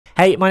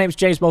Hey, my name is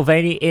James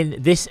Mulvaney. In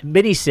this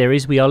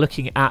mini-series, we are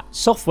looking at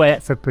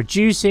software for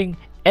producing,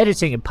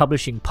 editing and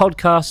publishing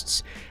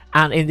podcasts.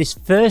 And in this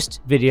first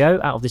video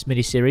out of this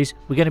mini-series,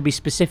 we're going to be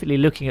specifically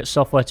looking at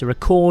software to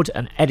record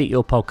and edit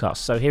your podcast.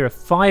 So here are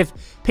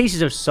 5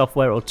 pieces of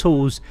software or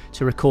tools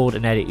to record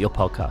and edit your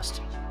podcast.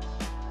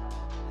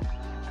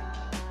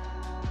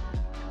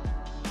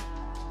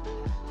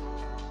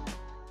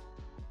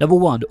 Number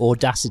 1,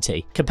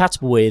 Audacity.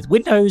 Compatible with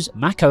Windows,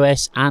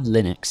 macOS and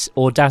Linux,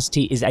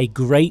 Audacity is a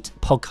great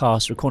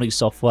podcast recording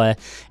software,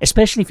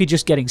 especially if you're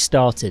just getting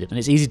started, and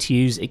it's easy to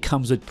use. It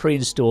comes with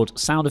pre-installed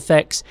sound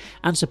effects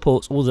and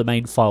supports all the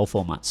main file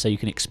formats, so you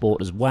can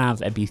export as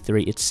WAV,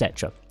 MP3,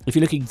 etc. If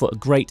you're looking for a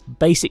great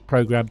basic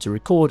program to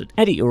record and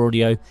edit your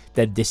audio,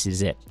 then this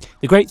is it.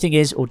 The great thing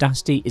is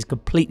Audacity is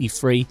completely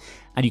free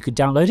and you can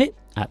download it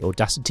at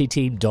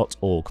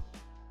audacityteam.org.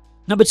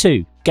 Number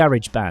 2,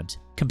 GarageBand.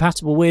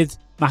 Compatible with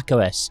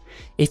macOS.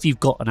 If you've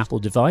got an Apple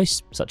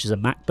device, such as a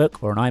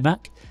MacBook or an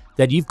iMac,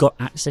 then you've got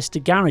access to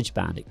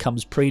GarageBand. It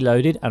comes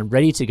preloaded and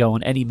ready to go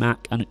on any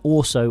Mac and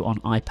also on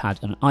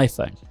iPad and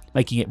iPhone,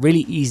 making it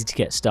really easy to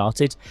get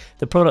started.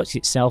 The product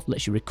itself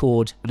lets you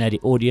record and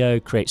edit audio,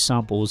 create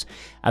samples,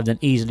 and then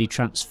easily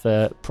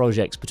transfer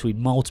projects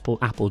between multiple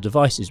Apple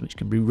devices, which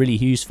can be really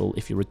useful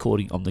if you're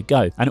recording on the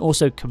go. And it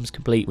also comes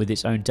complete with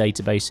its own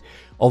database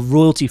of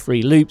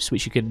royalty-free loops,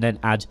 which you can then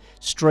add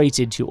straight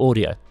into your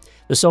audio.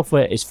 The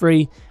software is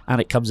free and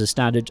it comes as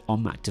standard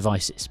on Mac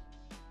devices.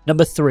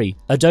 Number 3,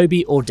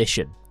 Adobe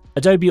Audition.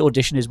 Adobe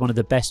Audition is one of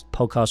the best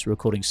podcast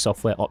recording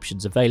software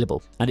options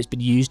available, and it's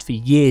been used for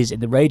years in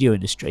the radio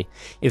industry.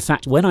 In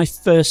fact, when I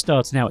first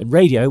started out in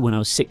radio when I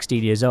was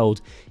 16 years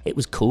old, it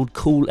was called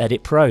Cool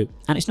Edit Pro,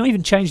 and it's not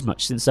even changed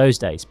much since those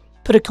days.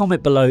 Put a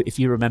comment below if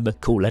you remember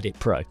Cool Edit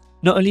Pro.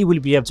 Not only will you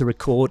be able to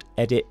record,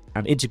 edit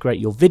and integrate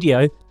your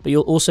video, but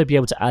you'll also be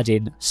able to add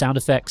in sound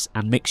effects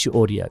and mix your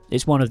audio.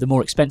 It's one of the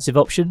more expensive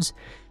options,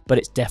 but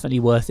it's definitely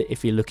worth it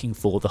if you're looking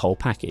for the whole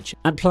package.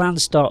 And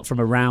plans start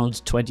from around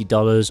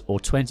 $20 or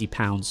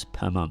 £20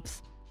 per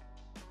month.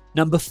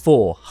 Number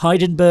 4,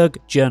 Heidelberg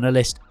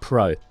Journalist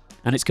Pro,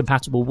 and it's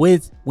compatible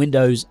with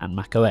Windows and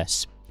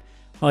macOS.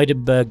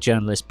 Heidelberg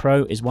Journalist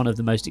Pro is one of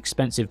the most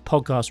expensive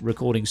podcast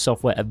recording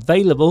software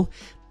available,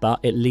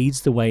 but it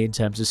leads the way in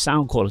terms of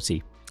sound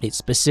quality. It's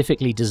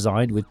specifically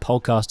designed with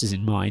podcasters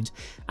in mind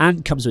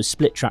and comes with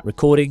split track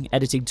recording,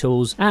 editing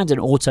tools and an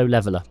auto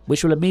leveler,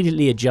 which will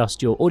immediately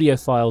adjust your audio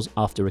files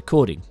after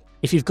recording.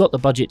 If you've got the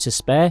budget to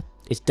spare,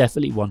 it's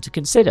definitely one to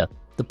consider.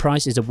 The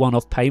price is a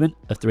one-off payment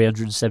of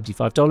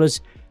 $375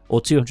 or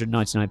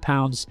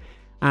 £299,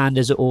 and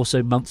there's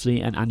also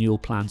monthly and annual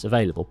plans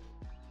available.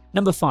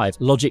 Number 5,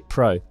 Logic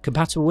Pro,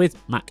 compatible with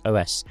Mac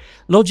OS.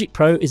 Logic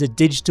Pro is a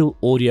digital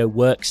audio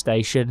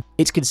workstation.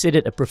 It's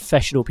considered a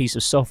professional piece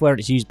of software and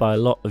it's used by a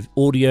lot of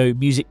audio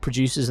music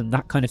producers and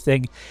that kind of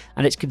thing.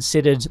 And it's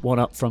considered one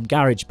up from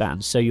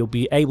GarageBand, so you'll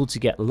be able to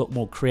get a lot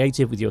more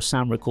creative with your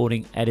sound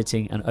recording,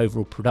 editing and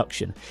overall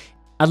production.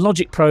 And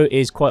Logic Pro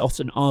is quite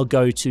often our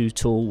go-to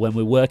tool when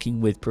we're working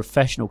with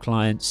professional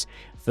clients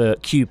for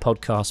Q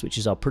Podcasts, which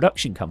is our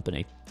production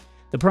company.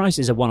 The price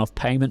is a one-off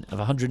payment of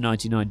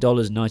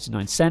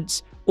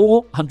 $199.99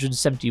 or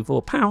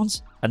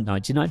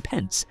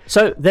 £174.99.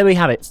 So there we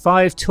have it,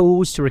 5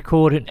 tools to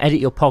record and edit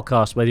your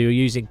podcast, whether you're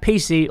using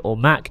PC or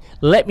Mac.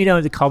 Let me know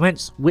in the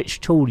comments which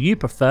tool you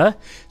prefer.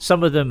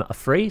 Some of them are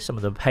free, some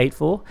of them are paid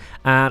for,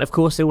 and of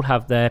course they all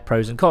have their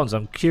pros and cons.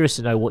 I'm curious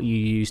to know what you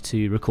use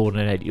to record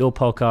and edit your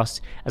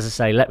podcast. As I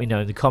say, let me know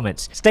in the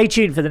comments. Stay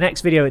tuned for the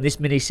next video in this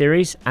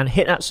mini-series and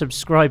hit that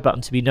subscribe button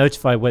to be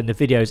notified when the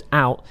video's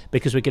out,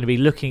 because we're going to be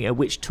looking at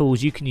which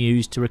tools you can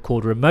use to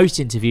record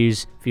remote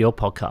interviews for your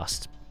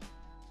podcast.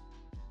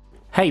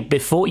 Hey,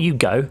 before you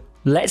go,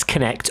 let's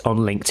connect on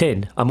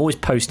LinkedIn. I'm always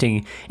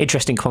posting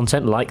interesting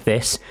content like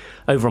this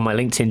over on my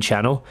LinkedIn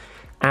channel,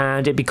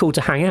 and it'd be cool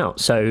to hang out.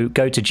 So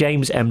go to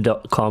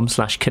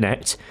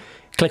jamesm.com/connect,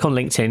 click on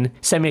LinkedIn,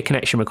 send me a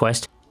connection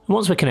request. And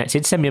once we're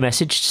connected, send me a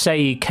message,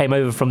 say you came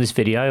over from this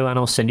video, and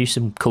I'll send you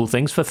some cool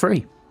things for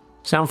free.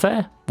 Sound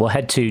fair? Well,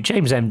 head to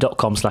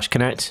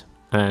jamesm.com/connect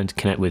and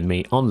connect with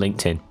me on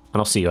LinkedIn, and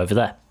I'll see you over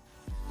there.